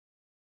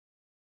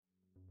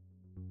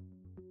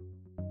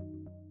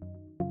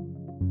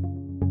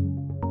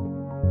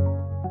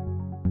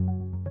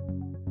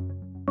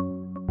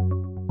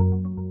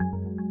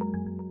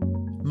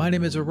My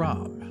name is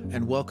Aram,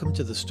 and welcome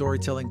to the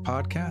storytelling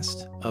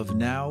podcast of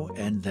Now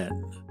and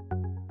Then.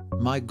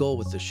 My goal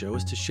with the show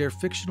is to share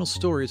fictional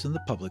stories in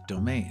the public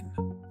domain.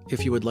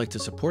 If you would like to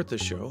support the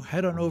show,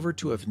 head on over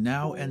to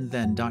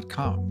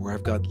ofnowandthen.com, where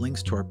I've got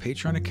links to our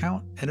Patreon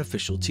account and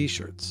official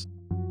t-shirts.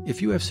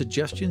 If you have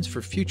suggestions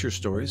for future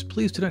stories,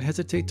 please do not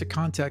hesitate to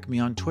contact me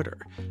on Twitter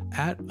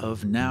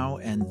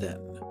 @ofnowandthen.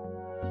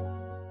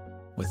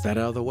 With that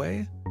out of the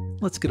way,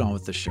 let's get on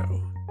with the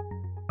show.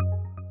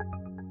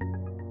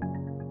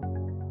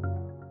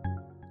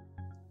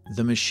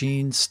 The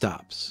Machine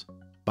Stops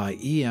by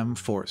E.M.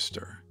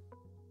 Forster,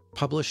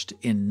 published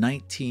in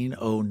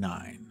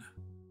 1909.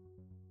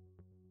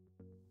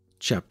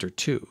 Chapter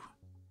 2.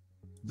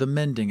 The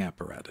Mending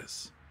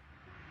Apparatus.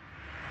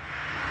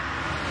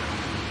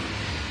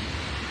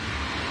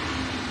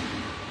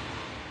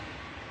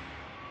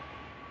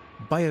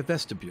 By a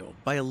vestibule,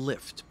 by a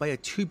lift, by a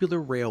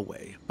tubular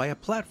railway, by a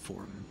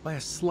platform, by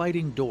a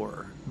sliding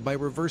door, by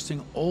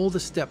reversing all the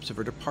steps of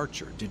her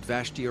departure did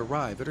Vashti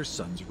arrive at her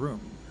son's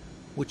room,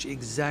 which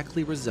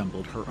exactly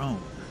resembled her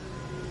own.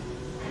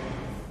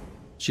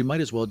 She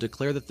might as well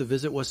declare that the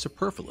visit was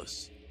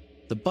superfluous.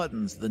 The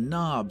buttons, the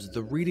knobs,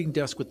 the reading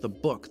desk with the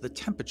book, the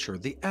temperature,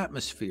 the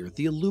atmosphere,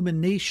 the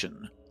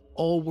illumination,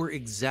 all were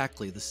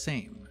exactly the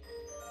same.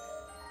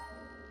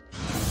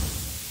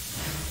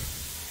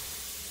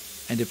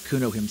 And if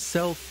Kuno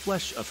himself,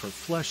 flesh of her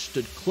flesh,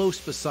 stood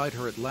close beside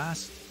her at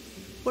last,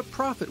 what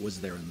profit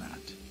was there in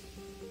that?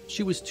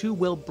 She was too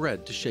well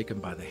bred to shake him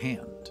by the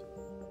hand.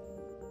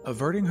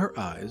 Averting her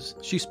eyes,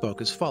 she spoke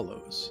as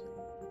follows.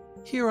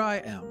 "Here I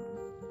am.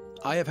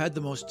 I have had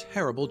the most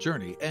terrible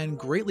journey and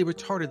greatly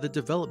retarded the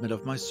development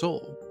of my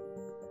soul.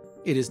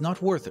 It is not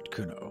worth it,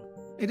 Kuno.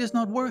 It is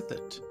not worth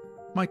it.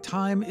 My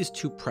time is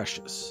too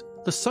precious.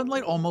 The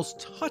sunlight almost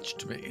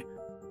touched me,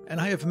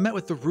 and I have met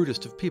with the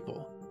rudest of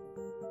people.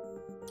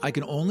 I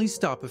can only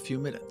stop a few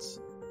minutes.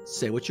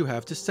 Say what you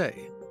have to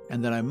say,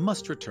 and then I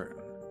must return.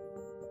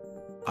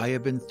 I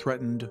have been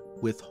threatened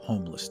with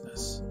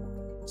homelessness,"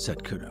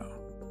 said Kuno.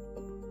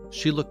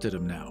 She looked at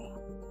him now.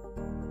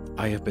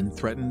 "I have been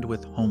threatened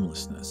with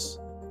homelessness,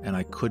 and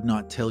I could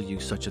not tell you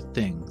such a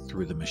thing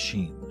through the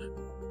machine.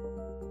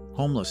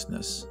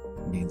 Homelessness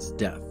means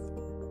death.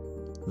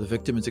 The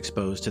victim is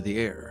exposed to the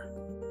air,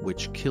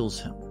 which kills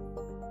him.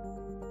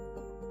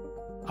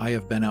 I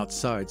have been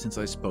outside since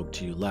I spoke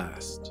to you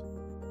last.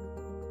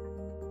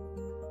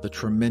 The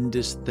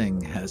tremendous thing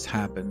has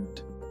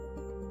happened,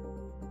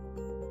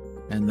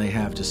 and they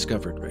have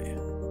discovered me."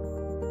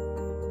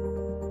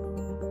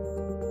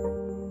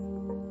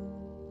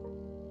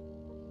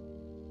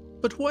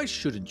 "But why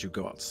shouldn't you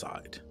go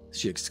outside?"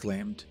 she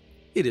exclaimed.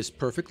 "It is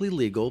perfectly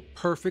legal,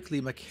 perfectly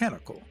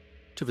mechanical,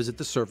 to visit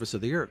the surface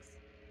of the earth.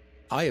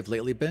 I have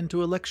lately been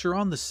to a lecture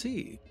on the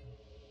sea.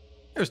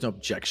 There's no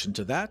objection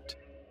to that.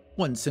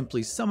 One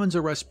simply summons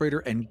a respirator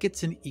and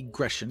gets an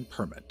egression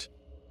permit.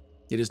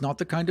 It is not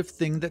the kind of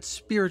thing that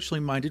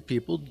spiritually minded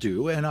people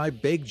do, and I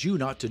begged you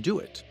not to do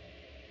it.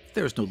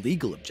 There is no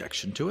legal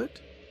objection to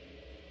it."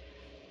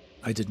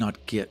 "I did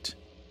not get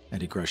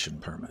an egression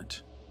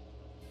permit."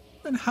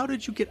 "Then how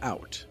did you get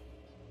out?"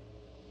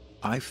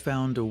 "I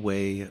found a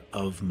way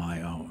of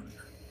my own."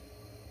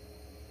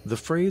 The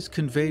phrase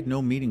conveyed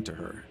no meaning to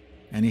her,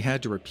 and he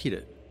had to repeat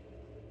it.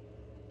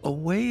 "A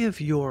way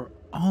of your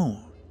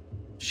own,"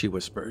 she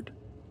whispered.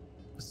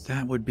 "But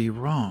that would be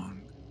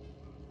wrong."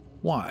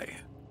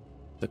 "Why?"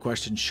 The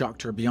question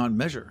shocked her beyond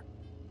measure.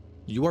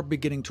 "You are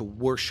beginning to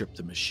worship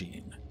the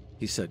machine,"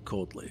 he said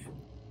coldly.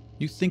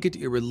 "You think it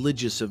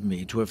irreligious of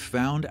me to have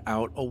found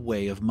out a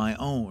way of my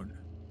own.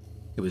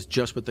 It was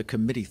just what the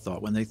committee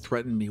thought when they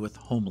threatened me with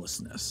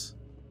homelessness."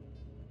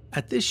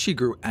 At this she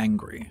grew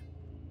angry.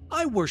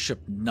 "I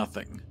worship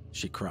nothing,"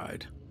 she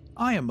cried.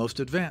 "I am most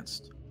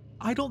advanced.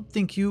 I don't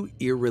think you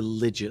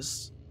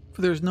irreligious,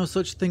 for there is no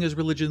such thing as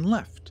religion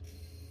left.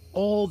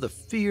 All the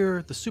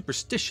fear, the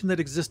superstition that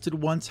existed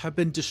once have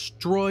been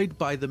destroyed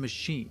by the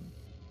machine.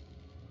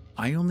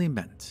 I only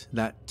meant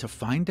that to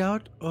find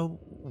out a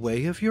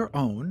way of your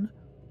own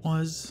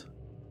was...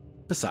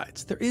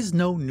 Besides, there is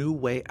no new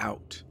way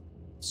out.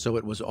 So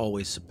it was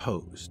always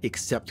supposed,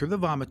 except through the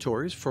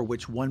vomitories for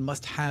which one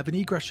must have an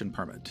egression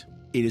permit.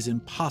 It is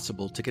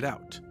impossible to get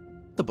out.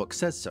 The book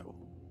says so."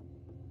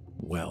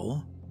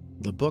 "Well,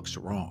 the book's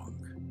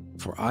wrong,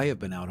 for I have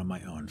been out on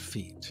my own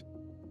feet."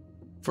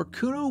 For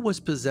Kuno was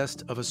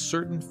possessed of a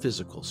certain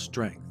physical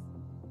strength.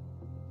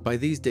 By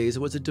these days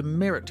it was a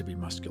demerit to be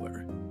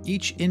muscular.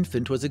 Each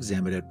infant was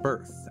examined at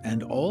birth,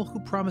 and all who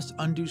promised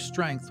undue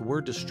strength were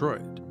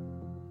destroyed.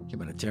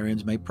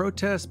 Humanitarians may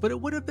protest, but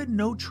it would have been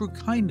no true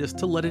kindness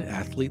to let an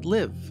athlete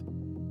live.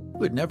 He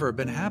would never have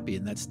been happy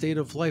in that state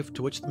of life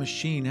to which the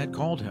machine had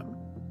called him.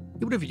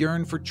 He would have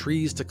yearned for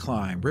trees to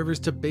climb, rivers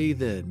to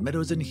bathe in,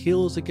 meadows and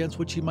hills against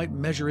which he might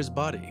measure his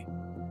body.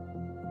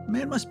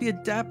 Man must be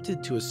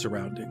adapted to his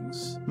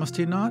surroundings, must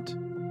he not?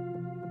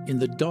 In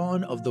the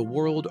dawn of the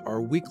world,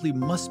 our weakly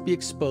must be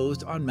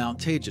exposed on Mount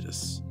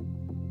Taygetus.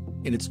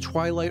 In its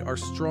twilight, our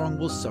strong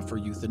will suffer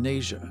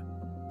euthanasia,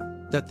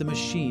 that the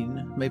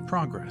machine may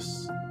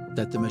progress.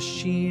 that the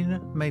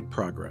machine may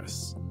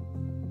progress,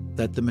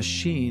 that the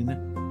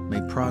machine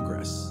may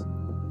progress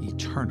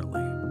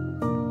eternally.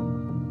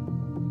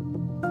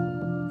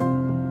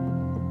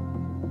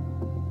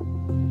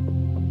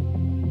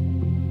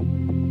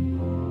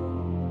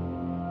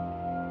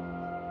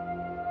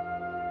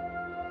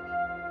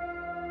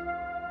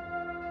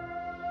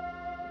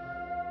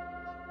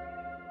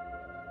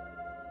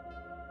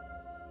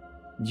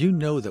 You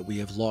know that we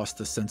have lost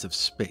the sense of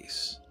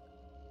space.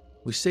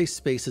 We say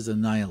space is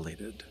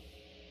annihilated,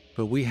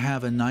 but we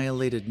have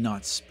annihilated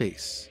not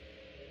space,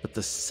 but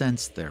the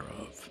sense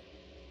thereof.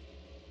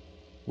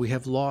 We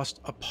have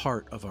lost a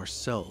part of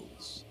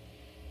ourselves.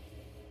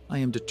 I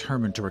am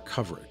determined to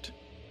recover it,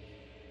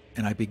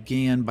 and I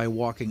began by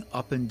walking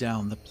up and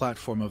down the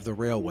platform of the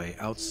railway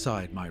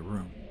outside my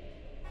room.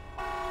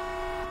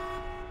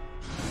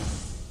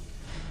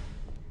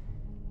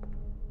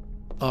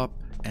 Up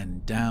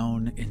and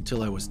down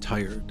until I was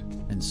tired,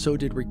 and so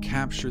did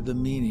recapture the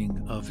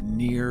meaning of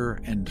near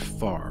and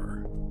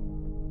far.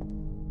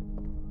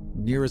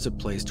 Near is a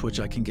place to which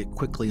I can get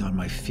quickly on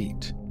my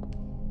feet,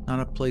 not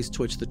a place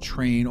to which the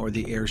train or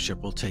the airship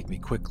will take me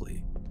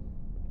quickly.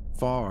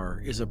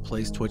 Far is a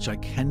place to which I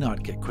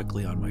cannot get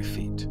quickly on my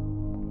feet.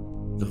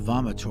 The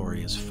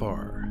vomitory is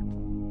far,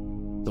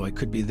 though I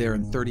could be there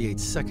in 38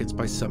 seconds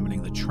by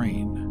summoning the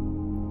train.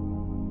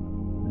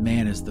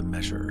 Man is the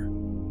measure.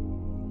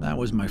 That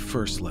was my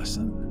first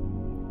lesson.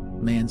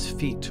 Man's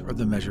feet are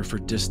the measure for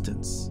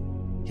distance.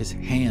 His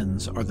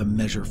hands are the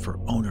measure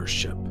for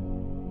ownership.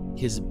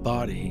 His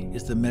body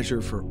is the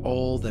measure for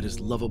all that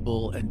is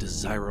lovable and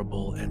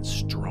desirable and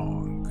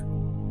strong.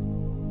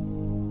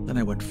 Then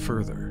I went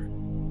further.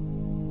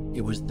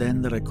 It was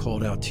then that I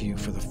called out to you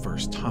for the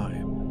first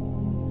time,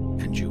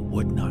 and you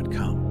would not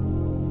come.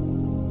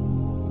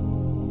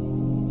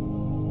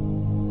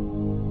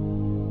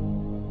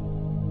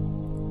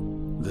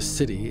 The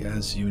city,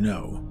 as you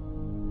know,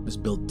 is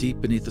built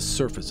deep beneath the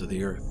surface of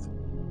the earth,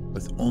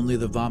 with only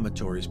the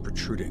vomitories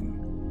protruding.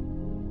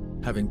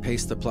 Having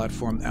paced the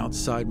platform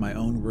outside my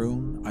own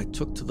room, I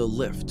took to the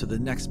lift to the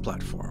next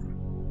platform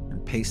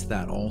and paced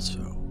that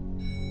also.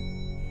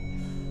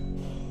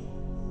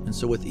 And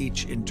so with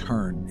each in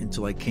turn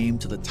until I came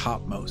to the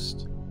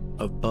topmost,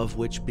 above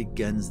which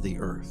begins the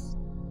earth.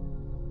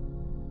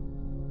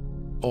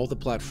 All the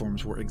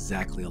platforms were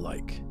exactly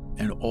alike,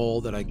 and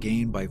all that I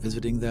gained by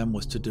visiting them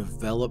was to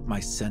develop my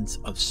sense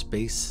of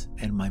space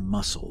and my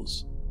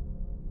muscles.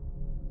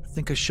 I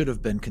think I should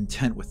have been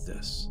content with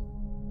this.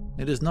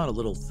 It is not a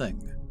little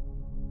thing.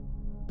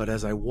 But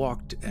as I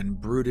walked and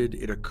brooded,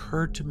 it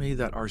occurred to me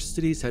that our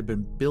cities had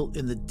been built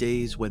in the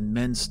days when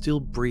men still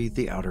breathed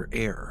the outer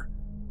air,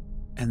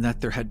 and that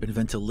there had been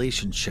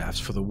ventilation shafts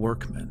for the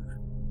workmen.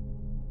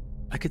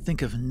 I could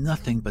think of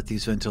nothing but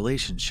these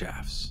ventilation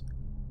shafts.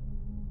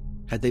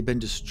 Had they been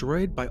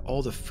destroyed by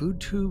all the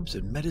food tubes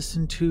and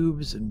medicine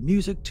tubes and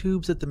music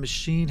tubes that the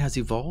machine has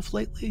evolved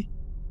lately?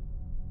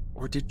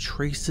 Or did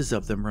traces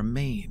of them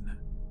remain?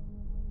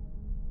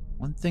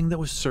 One thing that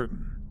was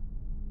certain,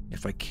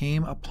 if I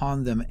came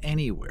upon them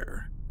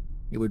anywhere,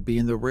 it would be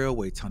in the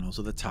railway tunnels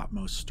of the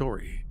topmost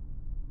story.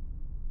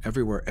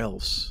 Everywhere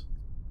else,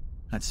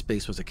 that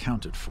space was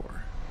accounted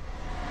for.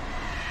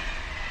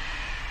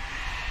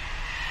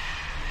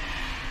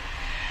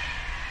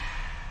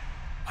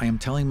 I am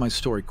telling my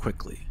story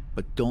quickly,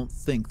 but don't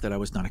think that I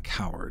was not a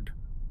coward,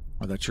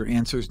 or that your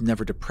answers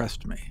never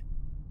depressed me.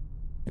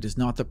 It is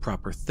not the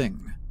proper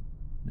thing.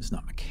 It is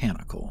not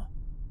mechanical.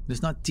 It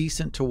is not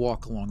decent to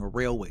walk along a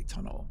railway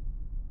tunnel.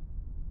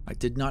 I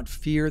did not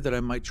fear that I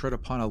might tread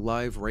upon a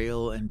live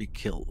rail and be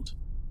killed.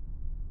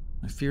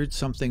 I feared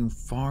something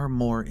far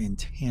more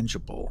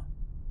intangible,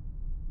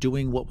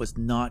 doing what was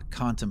not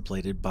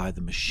contemplated by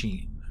the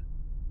machine.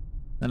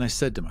 Then I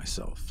said to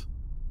myself,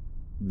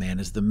 man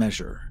is the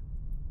measure.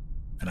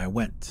 And I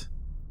went,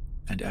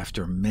 and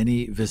after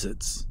many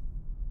visits,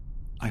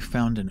 I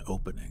found an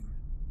opening.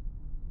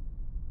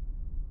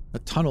 The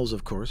tunnels,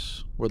 of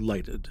course, were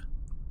lighted.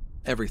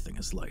 Everything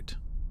is light,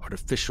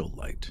 artificial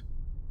light.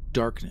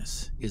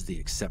 Darkness is the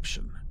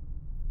exception.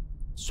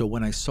 So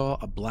when I saw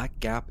a black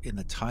gap in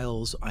the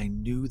tiles, I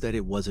knew that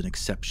it was an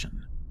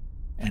exception,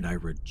 and I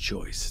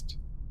rejoiced.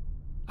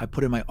 I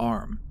put in my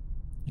arm.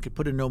 I could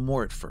put in no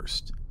more at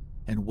first,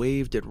 and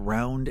waved it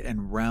round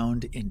and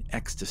round in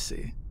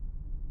ecstasy.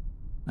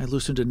 I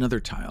loosened another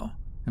tile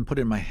and put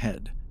in my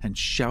head and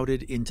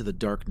shouted into the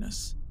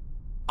darkness,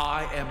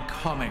 I am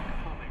coming.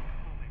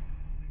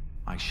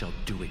 I shall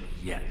do it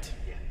yet.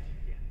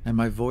 And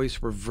my voice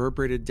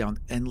reverberated down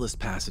endless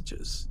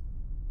passages.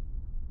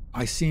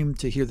 I seemed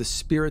to hear the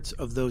spirits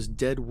of those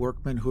dead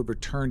workmen who had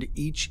returned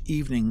each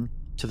evening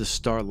to the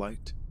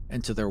starlight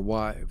and to their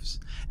wives,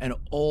 and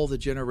all the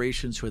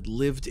generations who had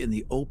lived in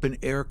the open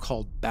air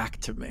called back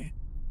to me.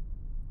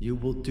 You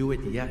will do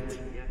it yet.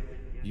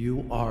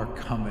 You are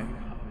coming.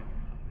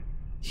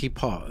 He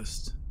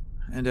paused,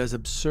 and as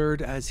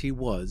absurd as he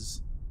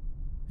was,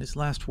 his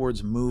last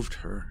words moved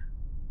her.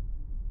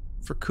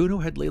 For Kuno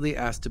had lately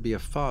asked to be a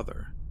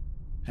father,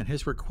 and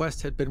his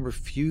request had been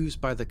refused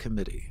by the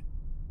committee.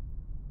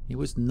 He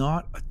was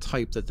not a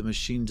type that the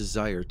machine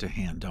desired to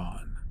hand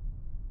on.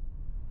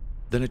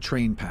 Then a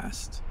train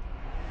passed.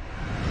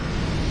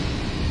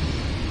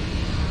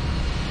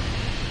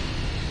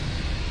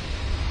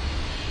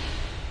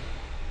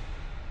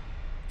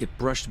 It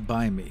brushed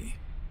by me,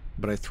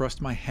 but I thrust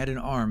my head and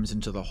arms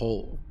into the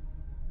hole.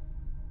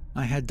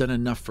 I had done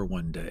enough for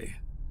one day,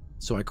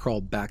 so I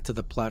crawled back to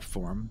the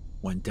platform,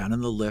 went down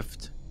in the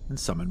lift, and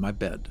summoned my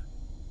bed.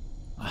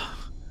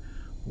 Ah,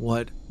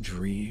 what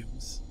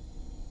dreams.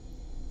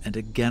 And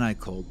again I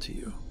called to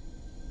you,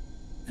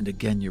 and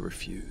again you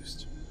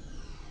refused.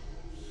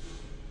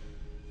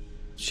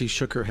 She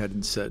shook her head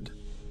and said,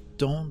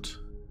 Don't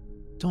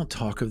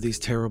talk of these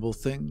terrible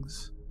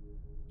things.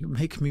 You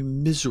make me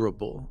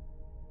miserable.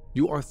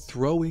 You are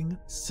throwing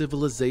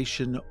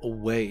civilization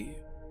away.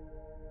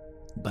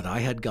 But I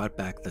had got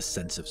back the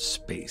sense of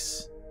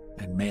space,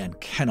 and man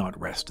cannot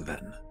rest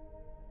then.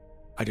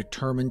 I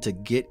determined to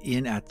get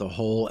in at the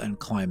hole and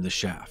climb the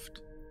shaft.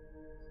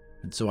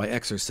 And so I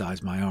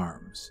exercised my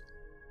arms.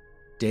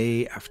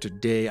 Day after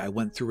day, I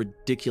went through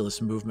ridiculous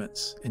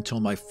movements until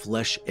my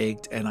flesh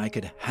ached and I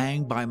could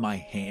hang by my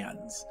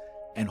hands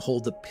and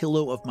hold the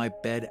pillow of my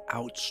bed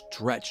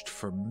outstretched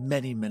for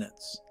many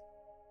minutes.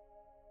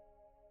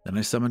 Then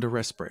I summoned a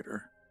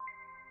respirator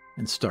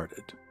and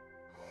started.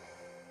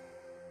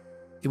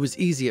 It was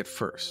easy at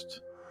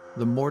first.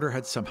 The mortar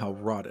had somehow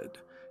rotted,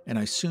 and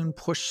I soon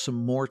pushed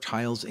some more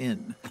tiles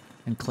in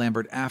and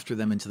clambered after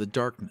them into the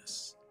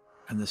darkness,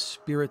 and the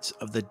spirits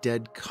of the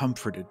dead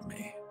comforted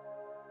me.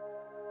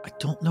 I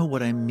don't know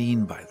what I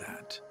mean by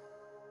that.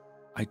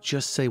 I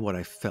just say what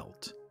I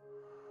felt.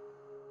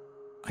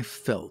 I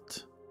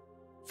felt,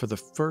 for the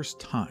first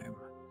time,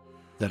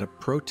 that a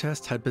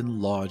protest had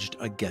been lodged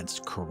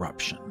against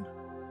corruption,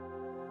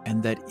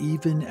 and that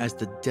even as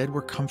the dead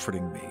were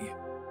comforting me,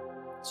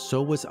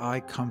 so was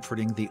I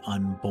comforting the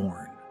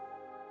unborn.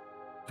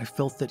 I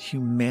felt that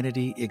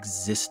humanity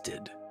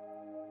existed,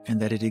 and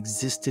that it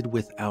existed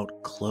without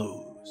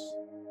clothes.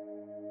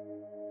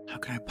 How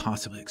can I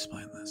possibly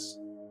explain this?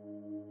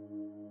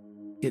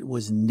 It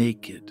was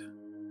naked.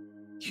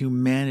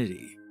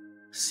 Humanity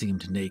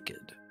seemed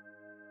naked.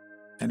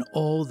 And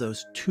all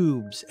those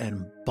tubes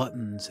and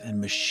buttons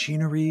and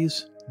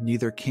machineries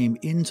neither came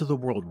into the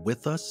world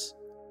with us,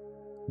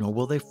 nor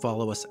will they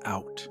follow us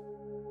out,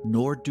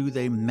 nor do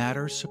they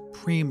matter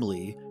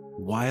supremely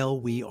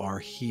while we are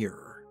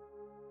here.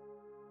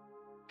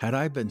 Had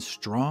I been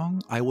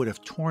strong, I would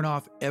have torn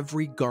off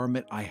every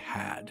garment I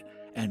had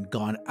and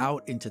gone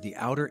out into the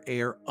outer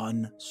air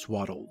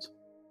unswaddled.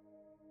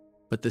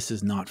 But this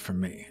is not for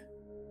me,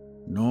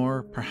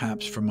 nor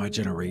perhaps for my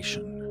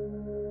generation.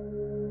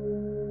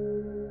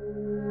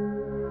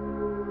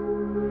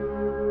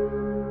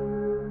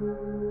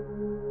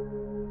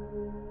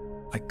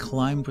 I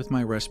climbed with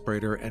my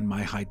respirator and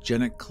my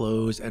hygienic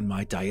clothes and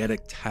my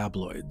dietetic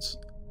tabloids.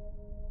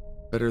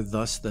 Better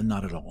thus than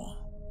not at all.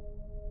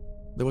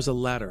 There was a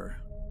ladder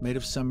made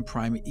of some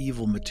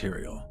primeval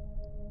material.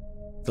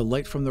 The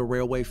light from the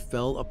railway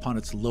fell upon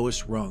its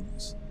lowest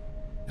rungs,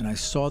 and I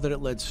saw that it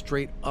led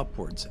straight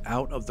upwards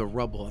out of the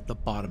rubble at the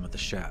bottom of the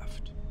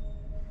shaft.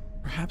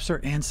 Perhaps our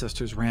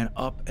ancestors ran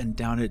up and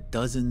down it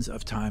dozens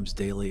of times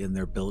daily in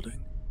their building.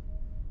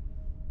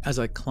 As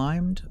I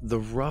climbed, the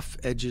rough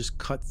edges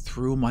cut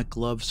through my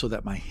gloves so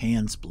that my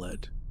hands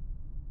bled.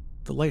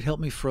 The light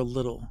helped me for a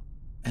little,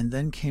 and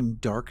then came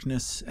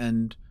darkness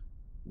and,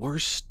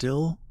 worse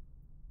still,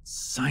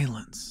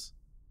 silence,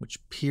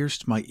 which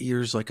pierced my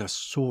ears like a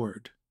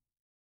sword.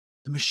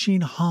 The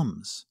machine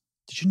hums.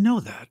 Did you know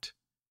that?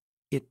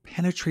 It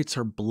penetrates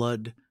our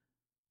blood,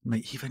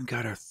 may even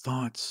guide our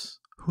thoughts.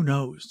 Who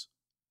knows?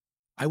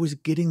 I was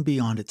getting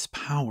beyond its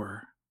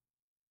power.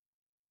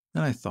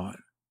 Then I thought,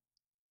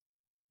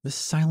 this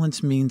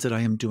silence means that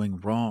I am doing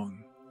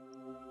wrong.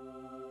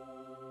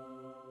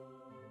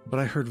 But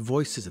I heard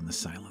voices in the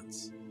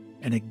silence,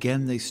 and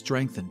again they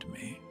strengthened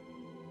me.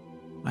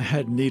 I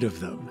had need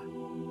of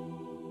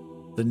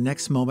them. The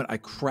next moment I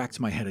cracked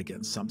my head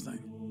against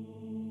something.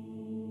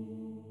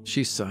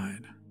 She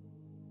sighed.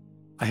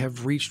 I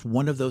have reached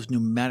one of those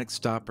pneumatic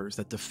stoppers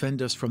that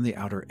defend us from the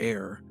outer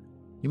air.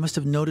 You must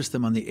have noticed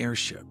them on the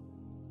airship.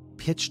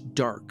 Pitch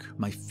dark,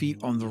 my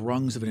feet on the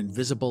rungs of an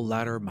invisible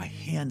ladder, my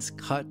hands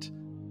cut.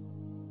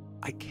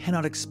 I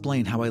cannot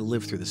explain how I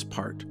lived through this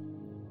part,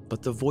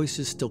 but the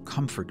voices still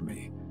comforted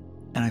me,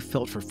 and I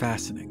felt for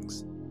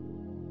fastenings.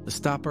 The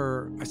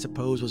stopper, I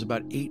suppose, was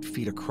about 8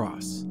 feet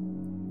across.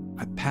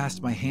 I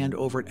passed my hand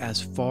over it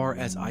as far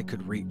as I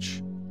could reach.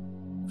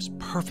 It was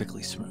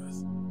perfectly smooth.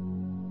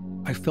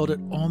 I felt it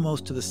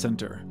almost to the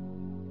center.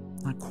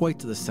 Not quite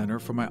to the center,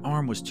 for my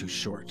arm was too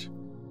short.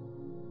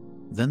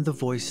 Then the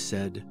voice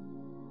said,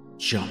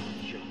 "Jump.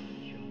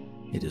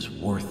 It is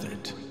worth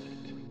it.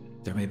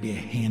 There may be a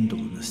handle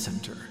in the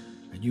center,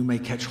 and you may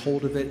catch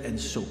hold of it and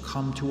so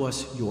come to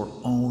us your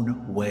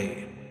own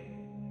way.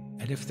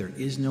 And if there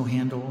is no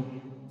handle,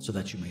 so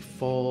that you may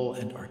fall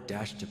and are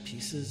dashed to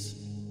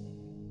pieces,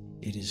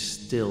 it is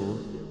still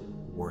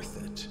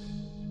worth it.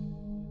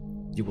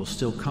 You will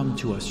still come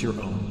to us your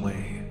own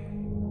way."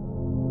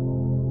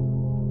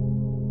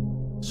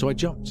 So I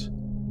jumped.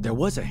 There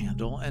was a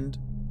handle, and...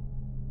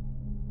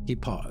 He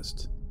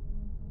paused.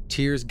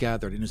 Tears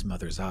gathered in his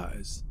mother's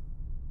eyes.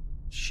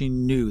 She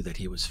knew that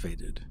he was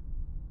fated.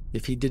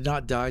 If he did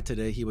not die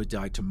today, he would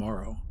die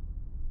tomorrow.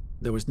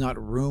 There was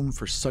not room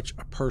for such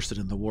a person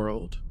in the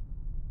world.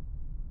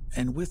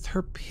 And with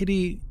her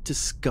pity,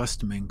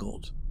 disgust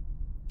mingled.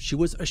 She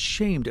was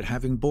ashamed at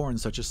having borne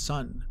such a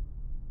son.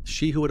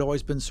 She who had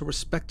always been so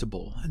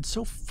respectable and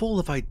so full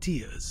of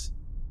ideas.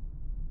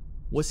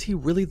 Was he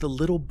really the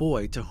little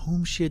boy to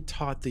whom she had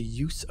taught the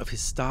use of his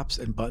stops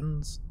and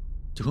buttons?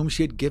 To whom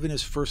she had given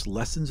his first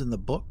lessons in the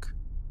book?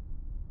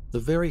 The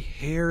very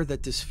hair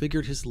that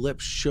disfigured his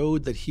lips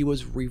showed that he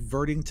was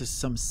reverting to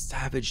some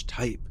savage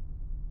type.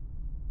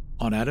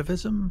 On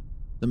atavism,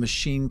 the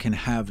machine can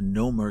have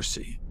no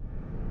mercy.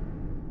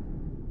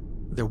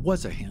 There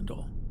was a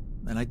handle,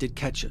 and I did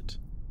catch it.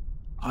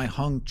 I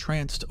hung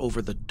tranced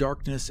over the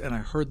darkness, and I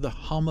heard the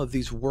hum of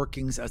these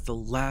workings as the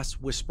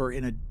last whisper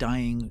in a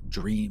dying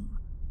dream.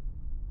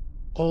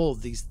 All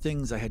these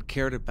things I had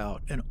cared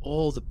about, and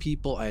all the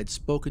people I had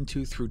spoken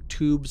to through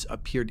tubes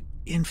appeared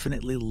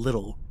infinitely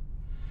little.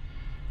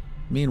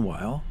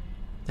 Meanwhile,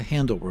 the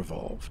handle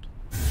revolved.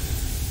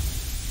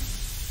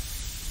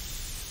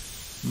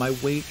 My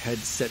weight had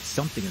set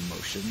something in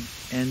motion,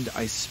 and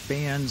I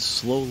span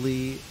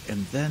slowly,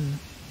 and then...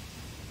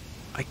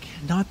 I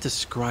cannot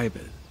describe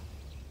it.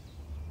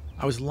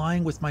 I was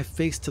lying with my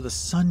face to the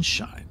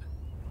sunshine.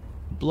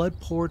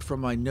 Blood poured from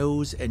my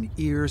nose and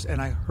ears,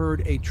 and I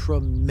heard a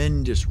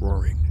tremendous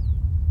roaring.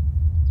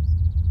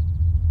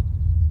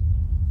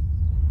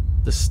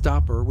 The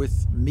stopper,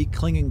 with me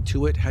clinging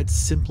to it, had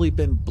simply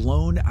been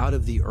blown out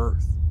of the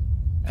earth,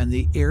 and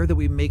the air that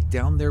we make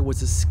down there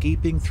was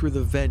escaping through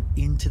the vent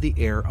into the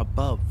air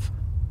above.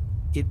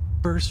 It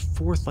burst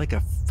forth like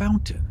a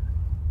fountain.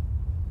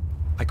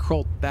 I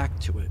crawled back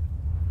to it,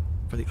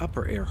 for the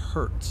upper air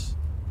hurts,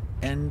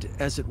 and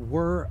as it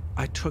were,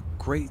 I took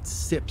great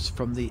sips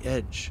from the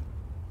edge.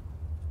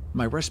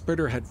 My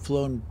respirator had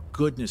flown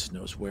goodness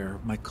knows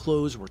where, my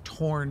clothes were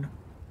torn.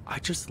 I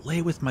just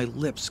lay with my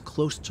lips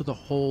close to the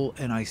hole,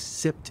 and I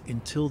sipped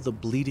until the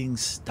bleeding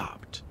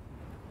stopped.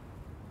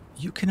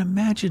 You can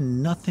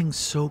imagine nothing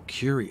so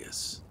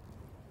curious.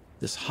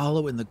 This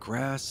hollow in the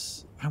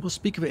grass, I will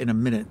speak of it in a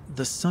minute,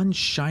 the sun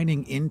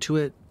shining into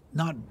it,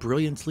 not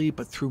brilliantly,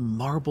 but through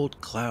marbled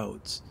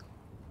clouds.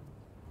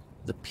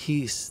 The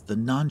peace, the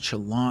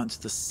nonchalance,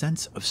 the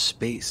sense of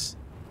space.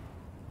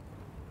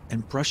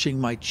 And brushing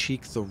my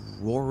cheek, the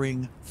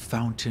roaring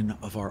fountain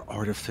of our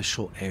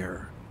artificial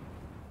air.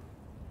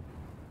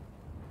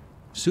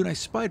 Soon I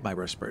spied my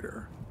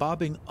respirator,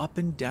 bobbing up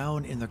and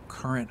down in the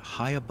current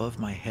high above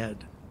my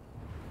head.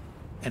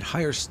 And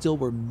higher still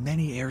were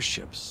many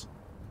airships.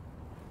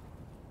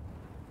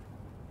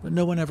 But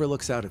no one ever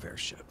looks out of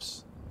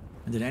airships,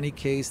 and in any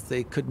case,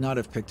 they could not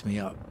have picked me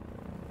up.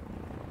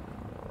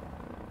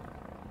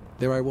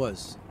 There I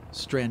was,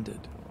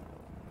 stranded.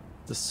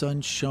 The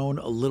sun shone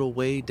a little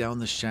way down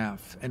the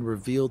shaft and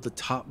revealed the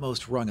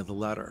topmost rung of the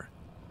ladder.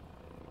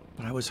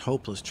 But I was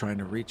hopeless trying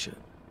to reach it.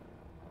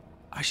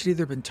 I should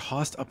either have been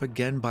tossed up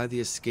again by the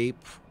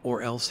escape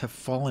or else have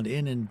fallen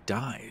in and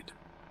died.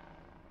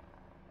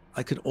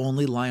 I could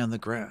only lie on the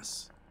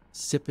grass,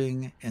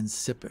 sipping, and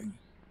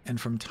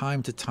from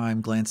time to time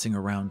glancing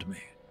around me.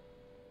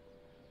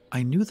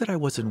 I knew that I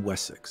was in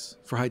Wessex,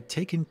 for I had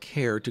taken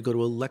care to go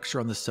to a lecture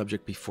on the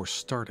subject before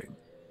starting.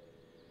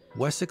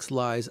 Wessex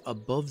lies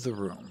above the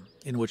room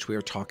in which we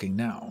are talking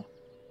now.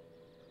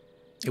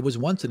 It was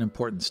once an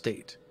important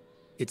state.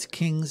 Its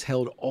kings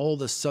held all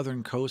the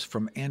southern coast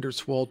from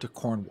Anderswold to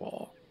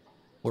Cornwall,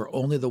 where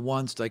only the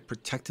Wandsdyke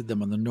protected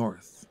them on the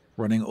north,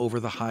 running over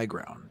the high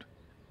ground.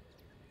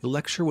 The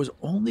lecture was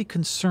only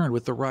concerned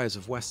with the rise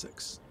of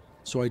Wessex,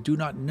 so I do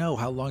not know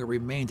how long it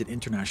remained an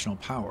international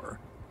power,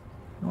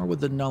 nor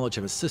would the knowledge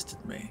have assisted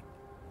me.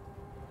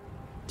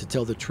 To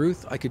tell the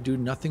truth, I could do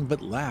nothing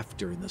but laugh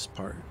during this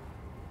part.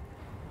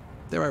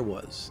 There I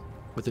was,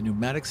 with a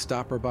pneumatic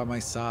stopper by my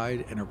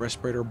side and a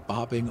respirator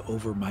bobbing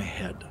over my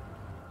head,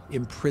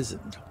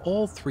 imprisoned,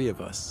 all three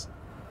of us,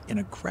 in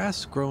a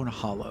grass-grown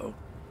hollow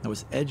that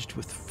was edged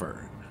with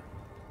fern.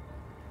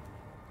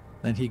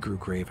 Then he grew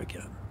grave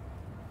again.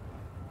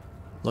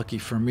 Lucky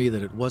for me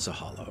that it was a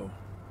hollow,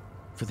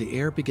 for the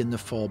air began to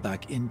fall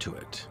back into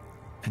it,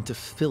 and to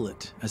fill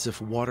it as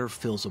if water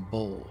fills a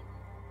bowl.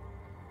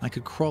 I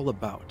could crawl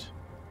about.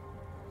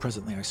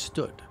 Presently I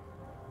stood.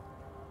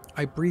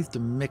 I breathed a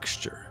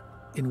mixture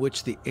in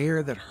which the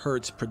air that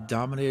hurts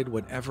predominated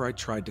whenever I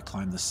tried to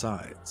climb the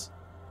sides.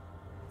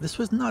 This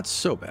was not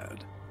so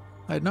bad.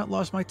 I had not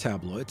lost my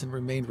tabloids and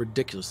remained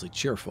ridiculously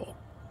cheerful.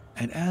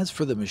 And as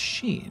for the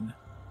machine,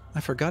 I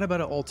forgot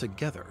about it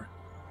altogether.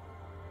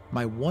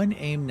 My one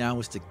aim now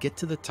was to get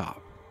to the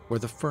top, where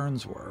the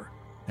ferns were,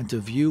 and to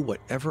view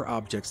whatever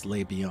objects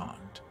lay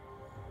beyond.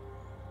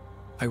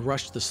 I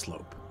rushed the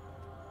slope.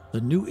 The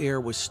new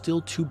air was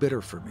still too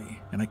bitter for me,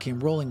 and I came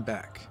rolling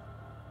back,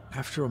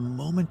 after a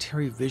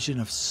momentary vision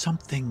of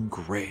something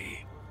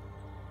gray.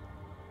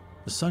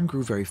 The sun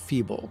grew very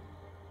feeble,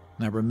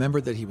 and I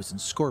remembered that he was in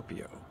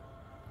Scorpio.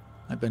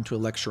 I've been to a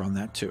lecture on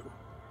that too.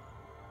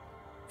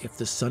 If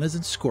the sun is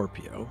in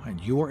Scorpio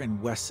and you are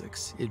in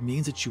Wessex, it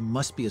means that you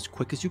must be as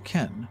quick as you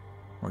can,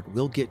 or it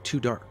will get too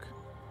dark.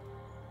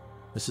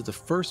 This is the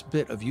first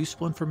bit of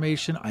useful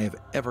information I have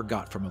ever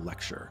got from a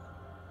lecture,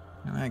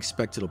 and I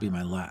expect it'll be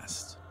my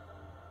last.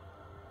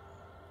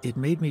 It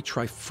made me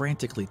try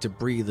frantically to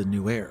breathe the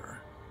new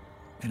air,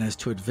 and as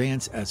to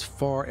advance as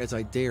far as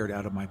I dared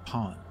out of my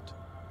pond.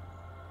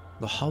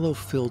 The hollow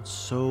filled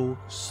so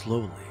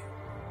slowly.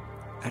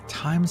 At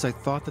times I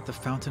thought that the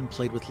fountain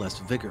played with less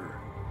vigor.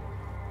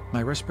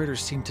 My respirator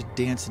seemed to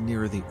dance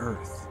nearer the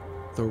earth.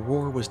 The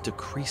roar was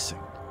decreasing.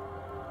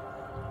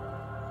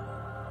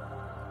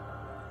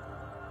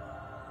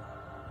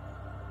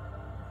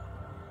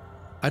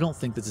 I don't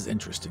think this is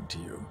interesting to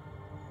you.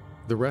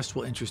 The rest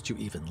will interest you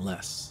even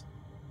less.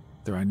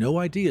 There are no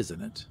ideas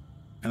in it,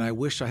 and I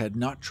wish I had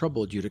not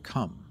troubled you to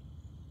come.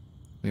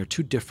 We are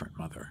too different,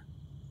 Mother.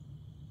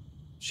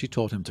 She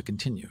told him to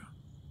continue.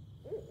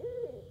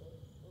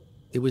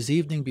 It was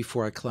evening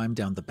before I climbed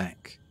down the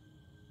bank.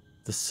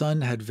 The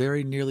sun had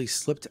very nearly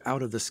slipped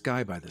out of the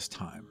sky by this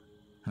time,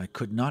 and I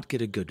could not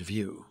get a good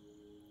view.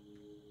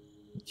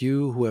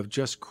 You who have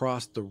just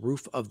crossed the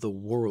roof of the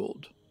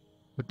world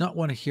would not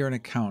want to hear an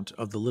account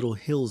of the little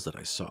hills that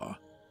I saw.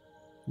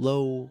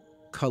 Low,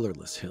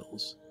 colorless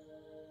hills.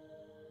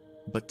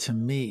 But to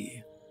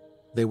me,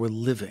 they were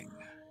living,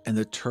 and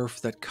the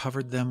turf that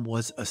covered them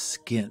was a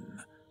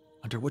skin,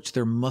 under which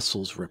their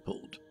muscles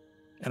rippled,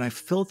 and I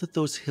felt that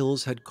those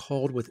hills had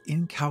called with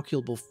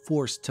incalculable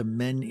force to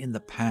men in the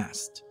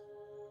past,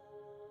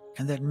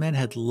 and that men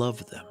had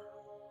loved them.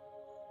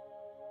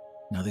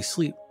 Now they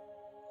sleep,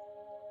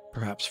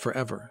 perhaps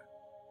forever.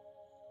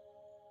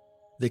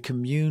 They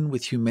commune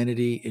with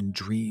humanity in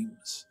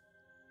dreams.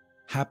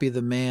 Happy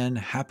the man,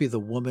 happy the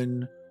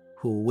woman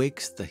who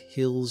awakes the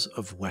hills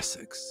of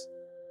Wessex,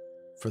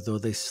 for though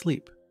they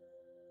sleep,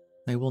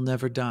 they will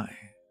never die.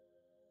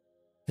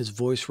 His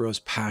voice rose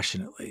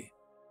passionately.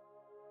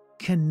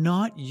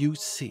 Cannot you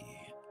see,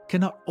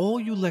 cannot all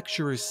you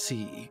lecturers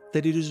see,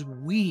 that it is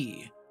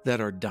we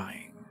that are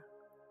dying,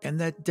 and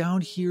that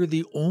down here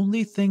the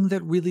only thing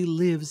that really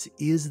lives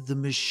is the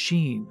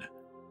machine?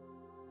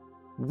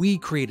 We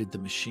created the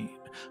machine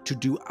to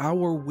do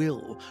our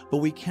will, but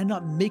we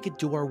cannot make it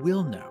do our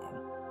will now.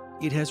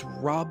 It has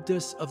robbed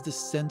us of the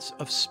sense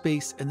of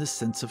space and the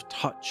sense of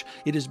touch.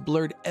 It has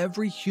blurred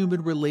every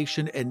human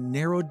relation and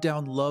narrowed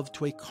down love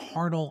to a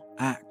carnal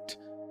act.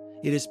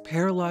 It has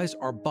paralyzed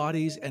our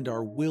bodies and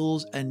our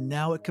wills, and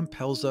now it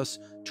compels us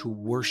to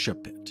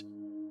worship it.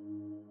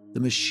 The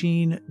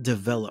machine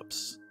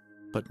develops,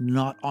 but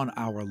not on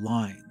our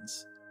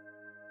lines.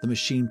 The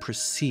machine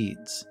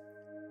proceeds,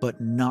 but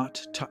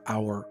not to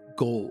our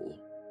goal.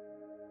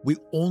 We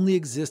only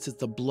exist as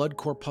the blood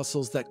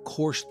corpuscles that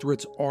course through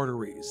its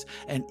arteries,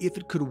 and if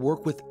it could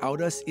work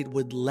without us, it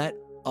would let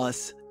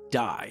us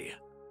die.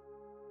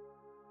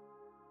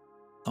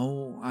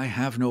 Oh, I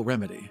have no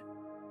remedy,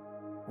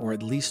 or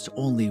at least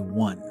only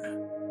one: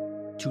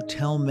 to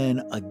tell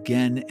men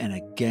again and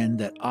again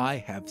that I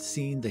have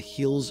seen the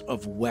hills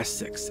of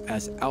Wessex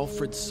as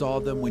Alfred saw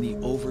them when he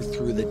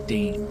overthrew the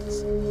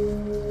Danes.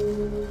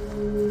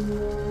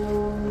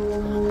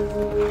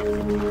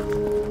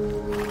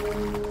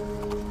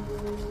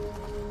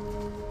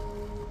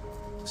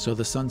 So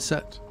the sun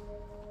set.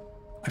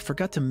 I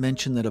forgot to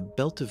mention that a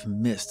belt of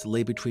mist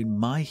lay between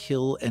my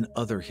hill and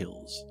other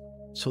hills,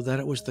 so that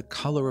it was the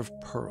color of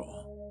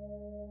pearl.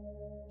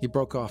 He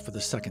broke off for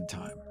the second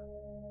time.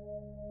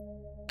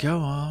 Go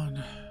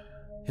on,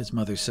 his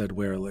mother said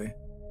wearily.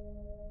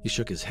 He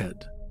shook his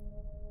head.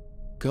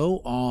 Go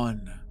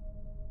on.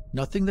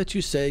 Nothing that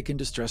you say can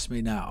distress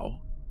me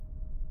now.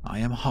 I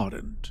am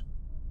hardened.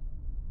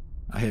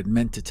 I had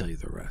meant to tell you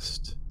the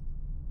rest,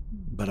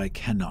 but I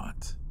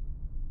cannot.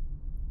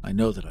 I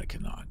know that I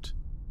cannot.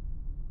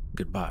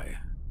 Goodbye.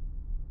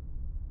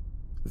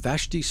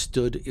 Vashti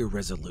stood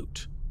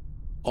irresolute.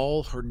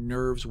 All her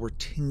nerves were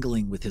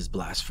tingling with his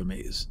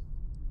blasphemies.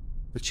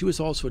 But she was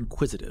also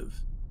inquisitive.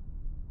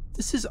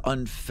 This is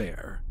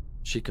unfair,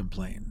 she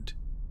complained.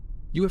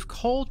 You have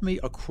called me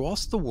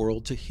across the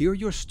world to hear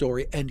your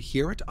story, and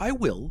hear it I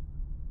will.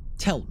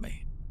 Tell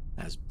me,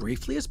 as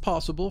briefly as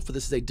possible, for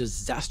this is a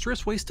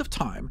disastrous waste of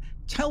time,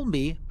 tell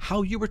me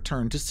how you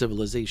returned to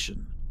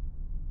civilization.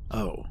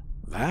 Oh,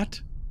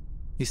 that?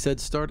 He said,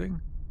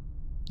 starting.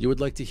 You would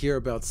like to hear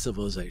about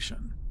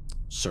civilization?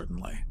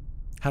 Certainly.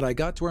 Had I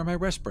got to where my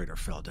respirator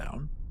fell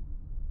down?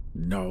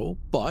 No,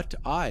 but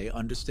I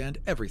understand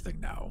everything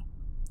now.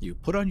 You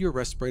put on your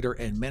respirator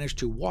and managed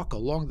to walk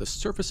along the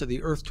surface of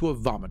the earth to a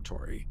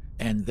vomitory,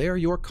 and there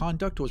your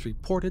conduct was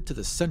reported to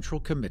the Central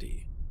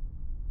Committee.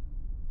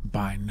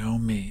 By no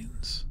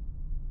means.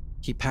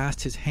 He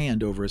passed his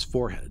hand over his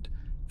forehead,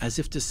 as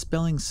if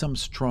dispelling some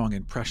strong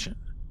impression.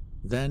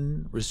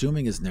 Then,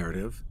 resuming his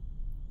narrative,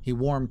 he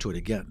warmed to it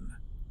again.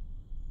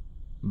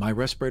 My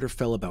respirator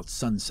fell about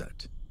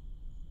sunset.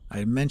 I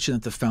had mentioned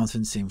that the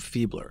fountain seemed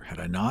feebler, had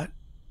I not?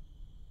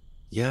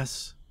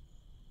 Yes.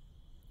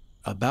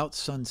 About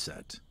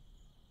sunset,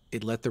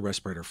 it let the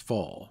respirator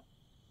fall.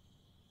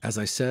 As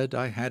I said,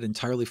 I had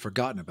entirely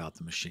forgotten about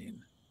the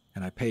machine,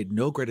 and I paid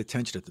no great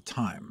attention at the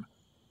time,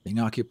 being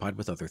occupied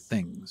with other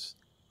things.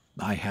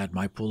 I had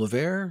my pool of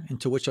air,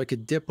 into which I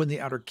could dip when the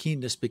outer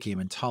keenness became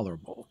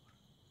intolerable,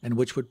 and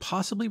which would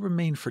possibly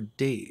remain for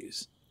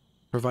days,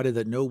 provided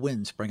that no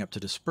wind sprang up to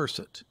disperse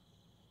it.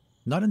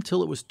 Not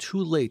until it was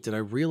too late did I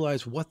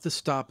realize what the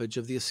stoppage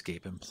of the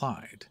escape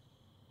implied.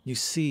 You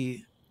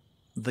see,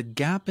 the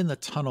gap in the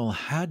tunnel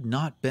had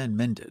not been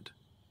mended.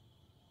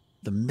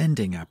 The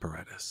mending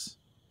apparatus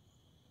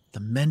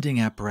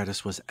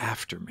was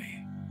after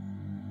me.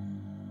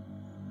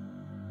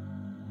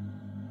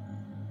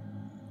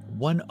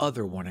 One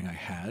other warning I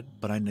had,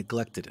 but I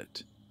neglected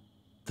it.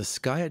 The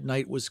sky at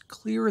night was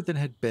clearer than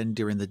it had been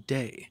during the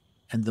day,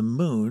 and the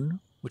moon,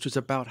 which was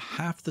about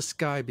half the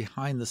sky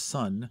behind the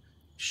sun,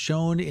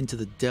 shone into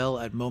the dell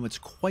at moments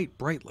quite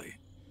brightly.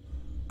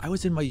 I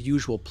was in my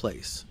usual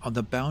place, on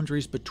the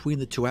boundaries between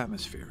the two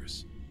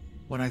atmospheres,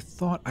 when I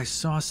thought I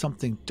saw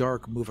something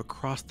dark move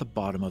across the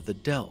bottom of the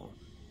dell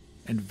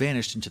and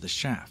vanished into the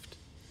shaft.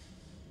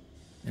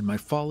 In my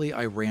folly,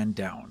 I ran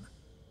down.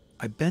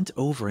 I bent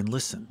over and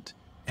listened,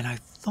 and I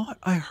thought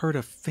I heard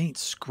a faint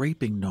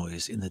scraping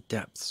noise in the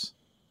depths.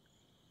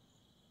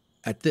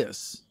 At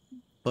this,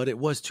 but it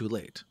was too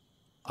late,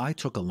 I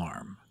took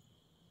alarm.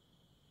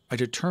 I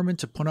determined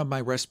to put on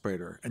my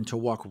respirator and to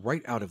walk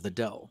right out of the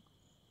dell.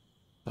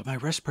 But my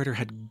respirator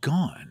had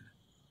gone.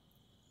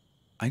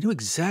 I knew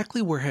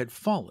exactly where it had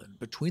fallen,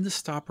 between the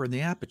stopper and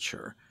the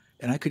aperture,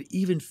 and I could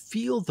even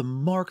feel the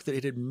mark that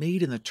it had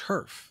made in the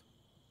turf.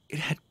 It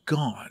had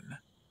gone,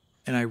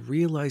 and I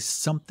realized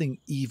something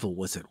evil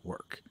was at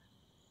work,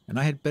 and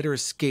I had better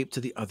escape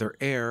to the other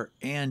air,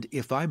 and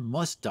if I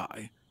must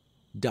die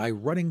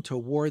running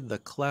toward the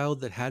cloud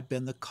that had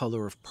been the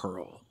color of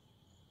pearl.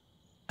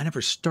 I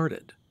never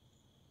started.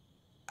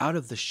 Out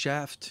of the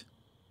shaft,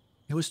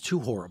 it was too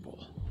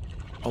horrible.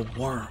 A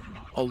worm,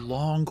 a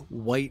long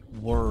white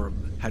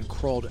worm, had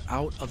crawled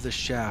out of the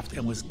shaft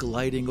and was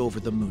gliding over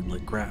the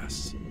moonlit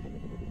grass.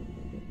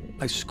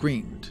 I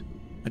screamed.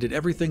 I did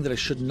everything that I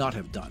should not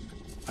have done.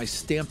 I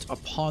stamped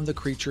upon the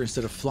creature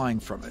instead of flying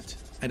from it,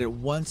 and at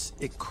once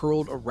it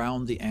curled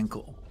around the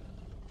ankle.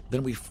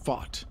 Then we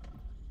fought.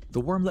 The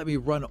worm let me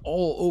run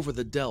all over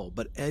the dell,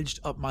 but edged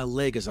up my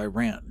leg as I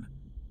ran.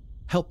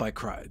 "Help," I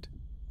cried.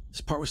 This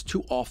part was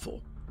too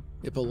awful.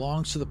 It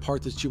belongs to the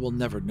part that you will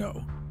never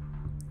know.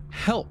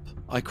 "Help,"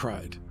 I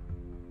cried.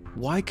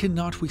 Why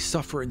cannot we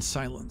suffer in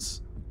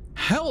silence?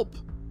 "Help,"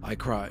 I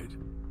cried.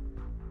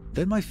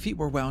 Then my feet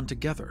were wound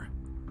together.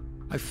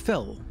 I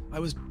fell. I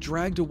was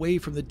dragged away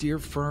from the dear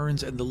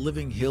ferns and the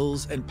living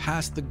hills and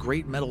past the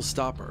great metal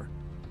stopper.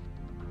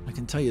 I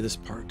can tell you this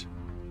part.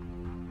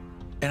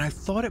 And I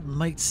thought it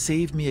might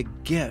save me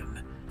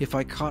again if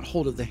I caught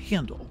hold of the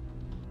handle.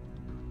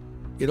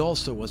 It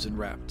also was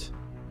enwrapped.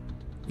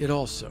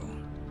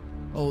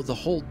 Oh, the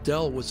whole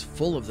dell was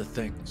full of the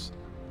things.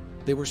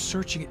 They were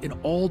searching it in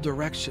all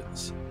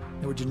directions.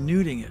 They were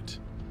denuding it,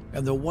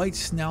 and the white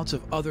snouts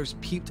of others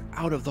peeped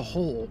out of the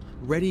hole,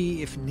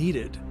 ready if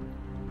needed.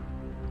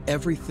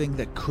 Everything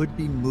that could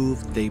be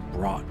moved they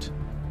brought.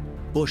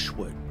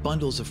 Bushwood,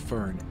 bundles of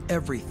fern,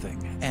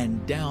 everything,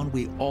 and down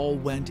we all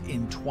went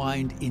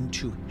entwined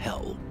into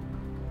hell.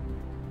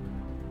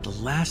 The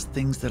last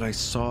things that I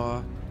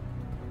saw,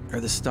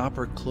 ere the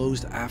stopper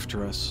closed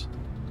after us,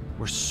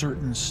 were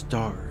certain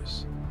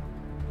stars,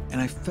 and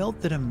I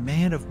felt that a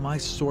man of my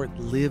sort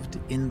lived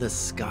in the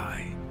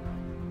sky.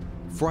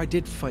 For I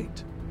did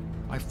fight.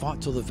 I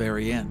fought till the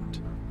very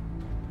end,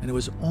 and it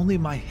was only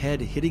my head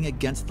hitting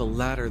against the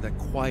ladder that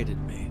quieted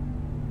me.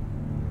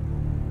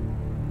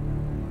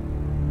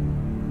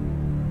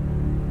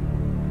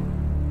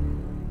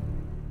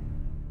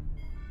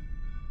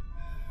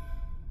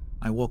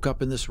 I woke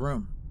up in this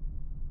room.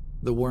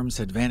 The worms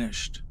had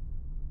vanished,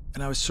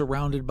 and I was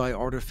surrounded by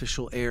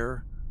artificial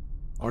air,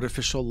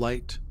 artificial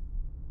light,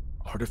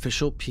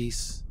 artificial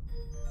peace,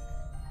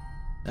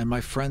 and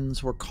my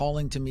friends were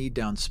calling to me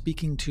down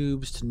speaking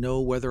tubes to know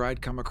whether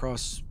I'd come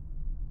across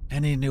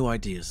any new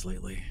ideas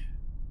lately.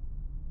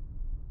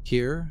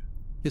 Here,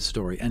 his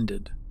story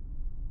ended.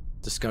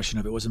 Discussion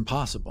of it was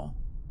impossible,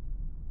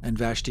 and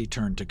Vashti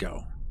turned to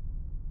go.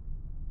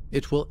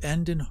 "It will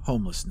end in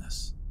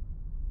homelessness,"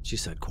 she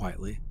said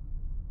quietly.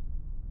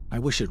 "I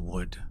wish it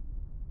would,"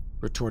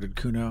 retorted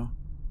Kuno.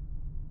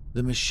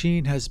 "The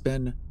machine has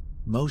been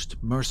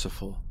most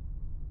merciful.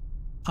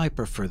 I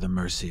prefer the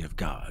mercy of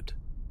God."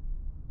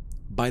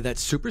 "By that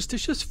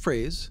superstitious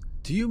phrase,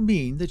 do you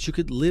mean that you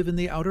could live in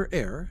the outer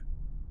air?"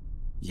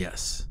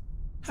 "Yes.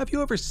 Have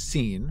you ever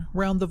seen,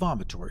 round the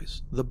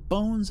vomitories, the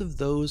bones of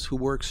those who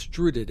were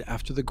extruded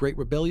after the Great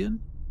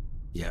Rebellion?"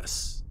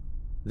 "Yes.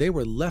 They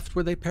were left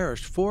where they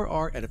perished for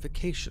our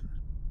edification.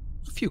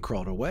 A few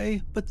crawled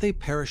away, but they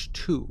perished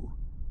too.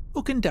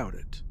 Who can doubt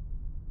it?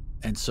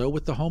 And so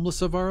with the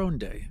homeless of our own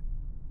day.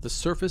 The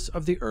surface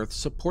of the earth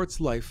supports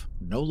life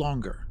no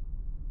longer.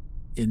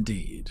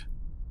 Indeed.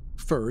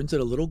 Ferns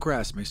and a little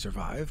grass may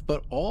survive,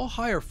 but all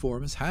higher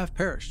forms have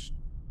perished.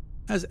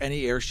 Has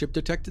any airship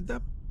detected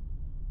them?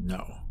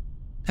 No.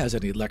 Has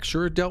any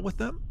lecturer dealt with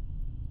them?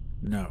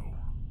 No.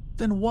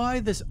 Then why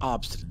this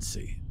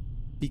obstinacy?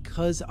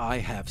 Because I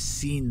have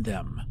seen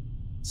them.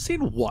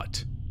 Seen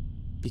what?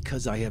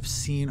 Because I have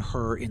seen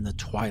her in the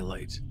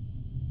twilight.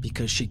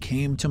 Because she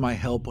came to my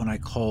help when I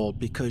called.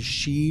 Because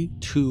she,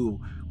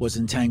 too, was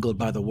entangled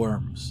by the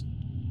worms.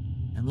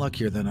 And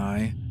luckier than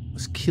I,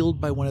 was killed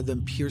by one of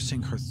them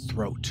piercing her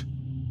throat.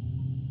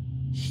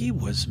 He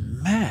was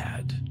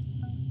mad.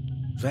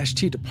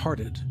 Vashti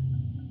departed,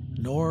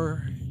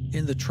 nor,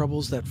 in the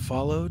troubles that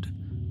followed,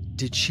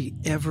 did she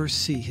ever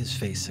see his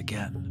face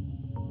again.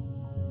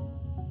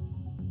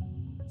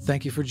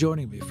 Thank you for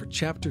joining me for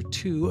Chapter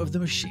 2 of The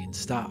Machine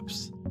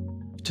Stops.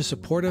 To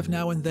support Of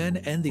Now and Then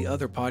and the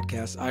other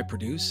podcasts I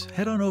produce,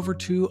 head on over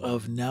to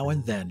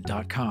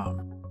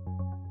ofnowandthen.com.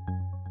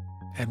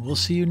 And we'll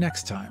see you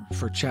next time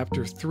for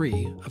Chapter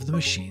 3 of The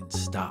Machine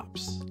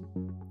Stops.